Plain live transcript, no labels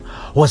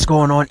What's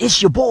going on?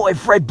 It's your boy,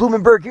 Fred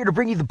Blumenberg, here to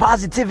bring you the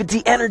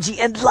positivity, energy,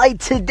 and light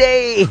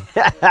today.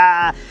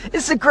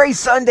 It's a great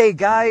Sunday,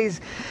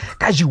 guys.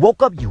 Guys, you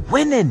woke up, you're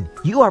winning.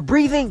 You are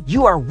breathing,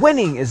 you are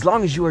winning. As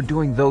long as you are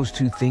doing those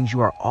two things,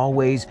 you are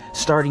always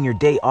starting your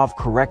day off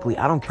correctly.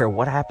 I don't care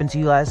what happened to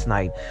you last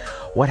night,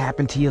 what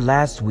happened to you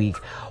last week,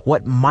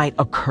 what might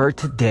occur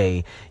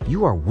today.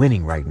 You are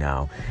winning right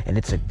now, and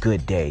it's a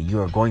good day.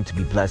 You are going to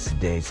be blessed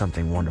today.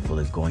 Something wonderful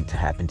is going to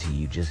happen to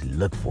you. Just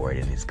look for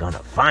it, and it's going to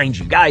find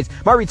you. Guys,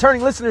 my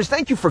returning listeners,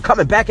 thank you for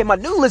coming back. And my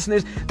new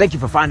listeners, thank you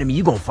for finding me.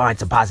 You're going to find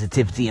some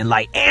positivity and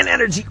light and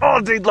energy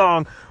all day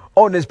long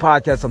on this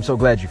podcast. I'm so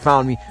glad you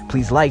found me.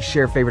 Please like,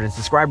 share, favorite, and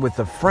subscribe with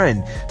a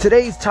friend.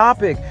 Today's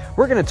topic,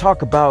 we're going to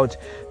talk about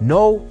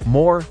no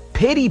more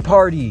pity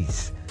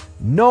parties.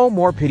 No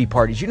more pity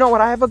parties. You know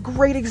what? I have a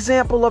great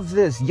example of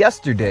this.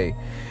 Yesterday,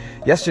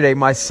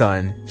 my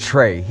son,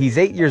 Trey, he's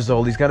 8 years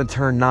old. He's going to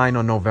turn 9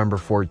 on November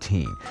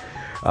 14.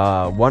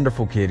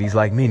 Wonderful kid. He's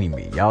like mini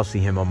me. Y'all see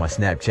him on my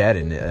Snapchat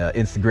and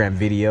Instagram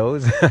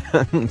videos.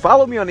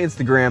 Follow me on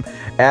Instagram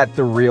at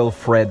The Real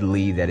Fred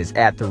Lee. That is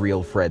at The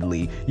Real Fred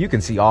Lee. You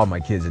can see all my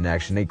kids in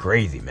action. They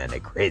crazy, man. They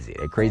crazy.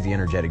 They're crazy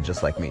energetic,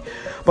 just like me.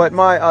 But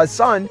my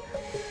son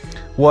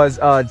was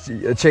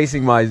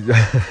chasing my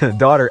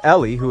daughter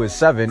Ellie, who is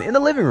 7, in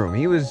the living room.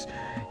 He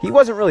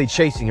wasn't really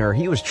chasing her.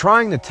 He was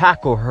trying to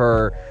tackle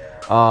her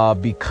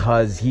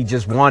because he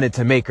just wanted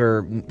to make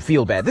her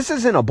feel bad. This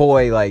isn't a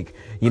boy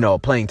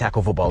playing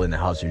tackle football in the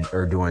house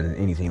or doing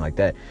anything like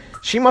that.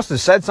 She must have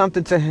said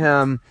something to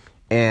him,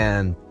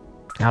 and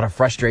out of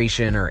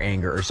frustration or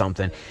anger or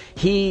something,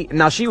 she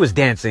was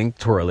dancing,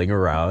 twirling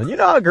around, you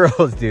know how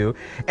girls do,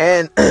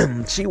 and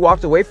she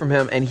walked away from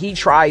him, and he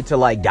tried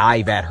to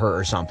dive at her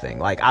or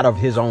something, out of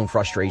his own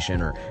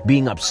frustration or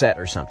being upset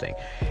or something.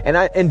 And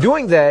in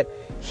doing that,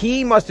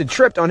 he must have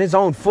tripped on his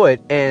own foot,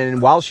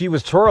 and while she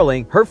was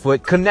twirling, her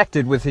foot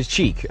connected with his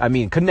cheek.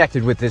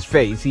 Connected with his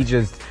face. He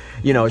just,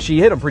 she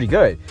hit him pretty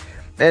good.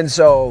 And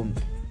so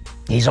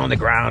he's on the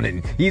ground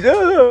and he's,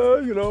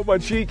 my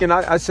cheek. And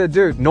I said,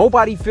 dude,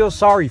 nobody feels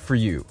sorry for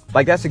you.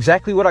 That's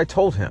exactly what I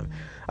told him.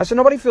 I said,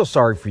 nobody feels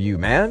sorry for you,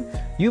 man.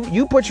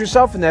 You put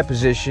yourself in that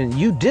position.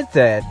 You did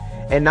that.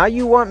 And now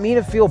you want me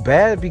to feel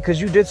bad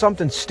because you did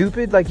something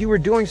stupid? You were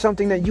doing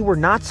something that you were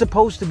not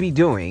supposed to be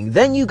doing.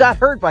 Then you got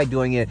hurt by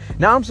doing it.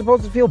 Now I'm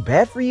supposed to feel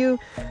bad for you?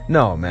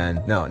 No,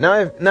 man, no.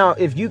 Now,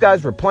 if you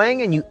guys were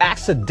playing and you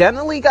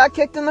accidentally got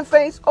kicked in the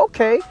face,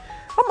 okay,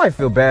 I might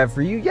feel bad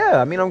for you.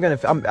 Yeah,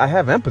 I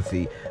have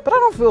empathy, but I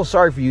don't feel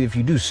sorry for you if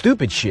you do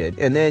stupid shit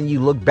and then you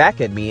look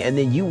back at me and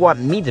then you want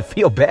me to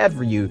feel bad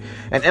for you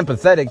and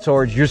empathetic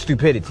towards your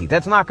stupidity.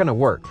 That's not going to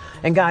work.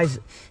 And guys,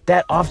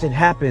 that often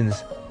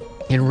happens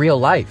in real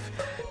life.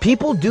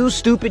 People do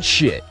stupid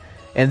shit,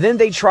 and then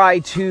they try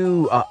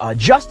to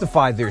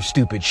justify their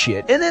stupid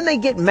shit, and then they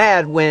get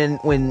mad when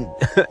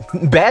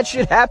bad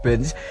shit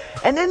happens,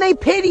 and then they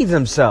pity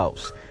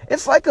themselves.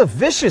 It's like a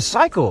vicious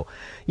cycle.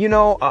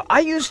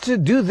 I used to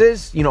do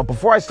this,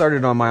 before I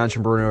started on my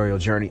entrepreneurial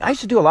journey. I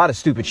used to do a lot of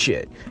stupid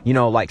shit,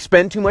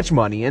 spend too much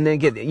money and then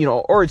get,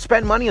 or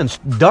spend money on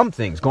dumb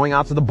things, going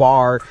out to the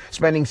bar,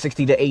 spending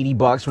 60 to 80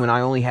 bucks when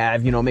I only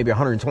have, maybe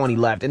 120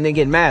 left, and then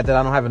get mad that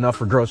I don't have enough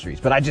for groceries.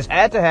 But I just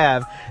had to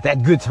have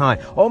that good time.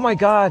 Oh my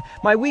God,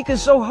 my week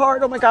is so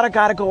hard. Oh my God, I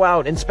gotta go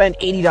out and spend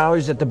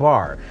 $80 at the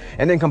bar,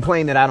 and then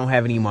complain that I don't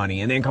have any money,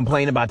 and then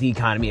complain about the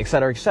economy, et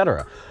cetera, et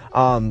cetera.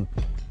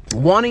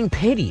 Wanting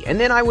pity. And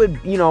then I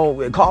would,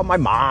 call my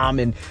mom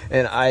and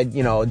I'd,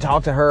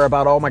 talk to her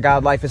about, oh my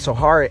God, life is so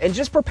hard, and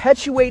just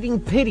perpetuating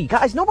pity.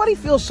 Guys, nobody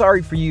feels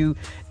sorry for you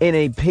in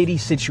a pity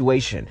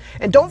situation.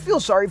 And don't feel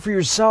sorry for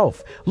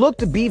yourself. Look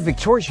to be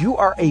victorious. You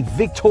are a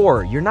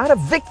victor. You're not a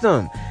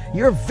victim.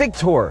 You're a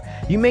victor.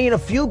 You made a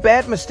few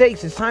bad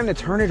mistakes. It's time to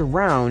turn it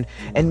around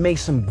and make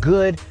some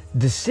good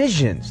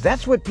decisions.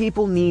 That's what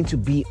people need to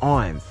be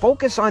on.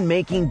 Focus on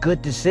making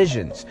good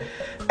decisions.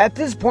 At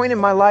this point in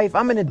my life,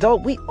 I'm an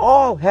adult. We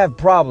all have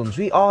problems.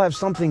 We all have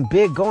something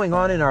big going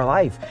on in our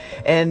life.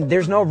 And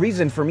there's no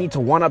reason for me to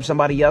one up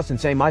somebody else and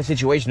say my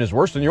situation is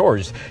worse than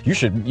yours. You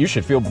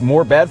should feel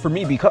more bad for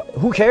me, because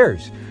who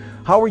cares?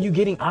 How are you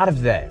getting out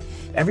of that?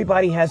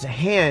 Everybody has a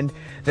hand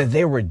that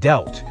they were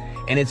dealt.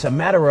 And it's a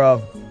matter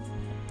of,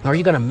 are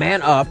you going to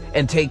man up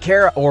and take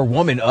care, or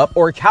woman up,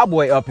 or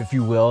cowboy up, if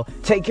you will,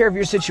 take care of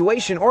your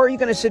situation? Or are you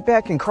going to sit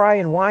back and cry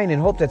and whine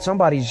and hope that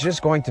somebody's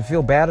just going to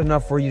feel bad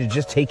enough for you to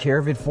just take care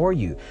of it for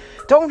you?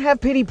 Don't have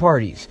pity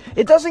parties.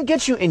 It doesn't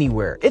get you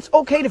anywhere. It's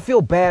okay to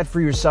feel bad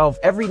for yourself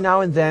every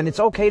now and then. It's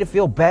okay to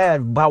feel bad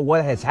about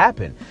what has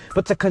happened.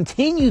 But to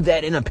continue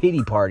that in a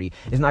pity party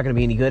is not going to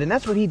be any good. And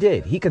that's what he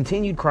did. He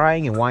continued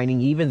crying and whining,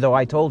 even though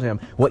I told him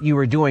what you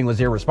were doing was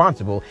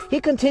irresponsible.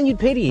 He continued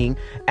pitying,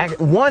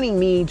 wanting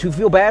me to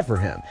feel bad for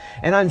him.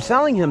 And I'm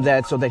telling him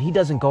that so that he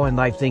doesn't go in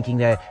life thinking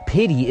that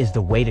pity is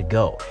the way to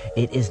go.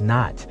 It is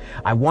not.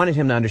 I wanted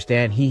him to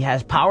understand he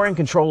has power and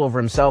control over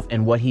himself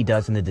and what he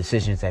does and the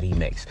decisions that he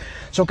makes.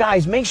 So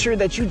guys, make sure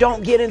that you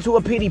don't get into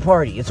a pity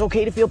party. It's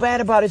okay to feel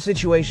bad about a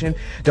situation.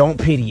 Don't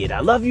pity it. I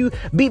love you.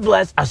 Be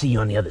blessed. I'll see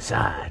you on the other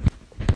side.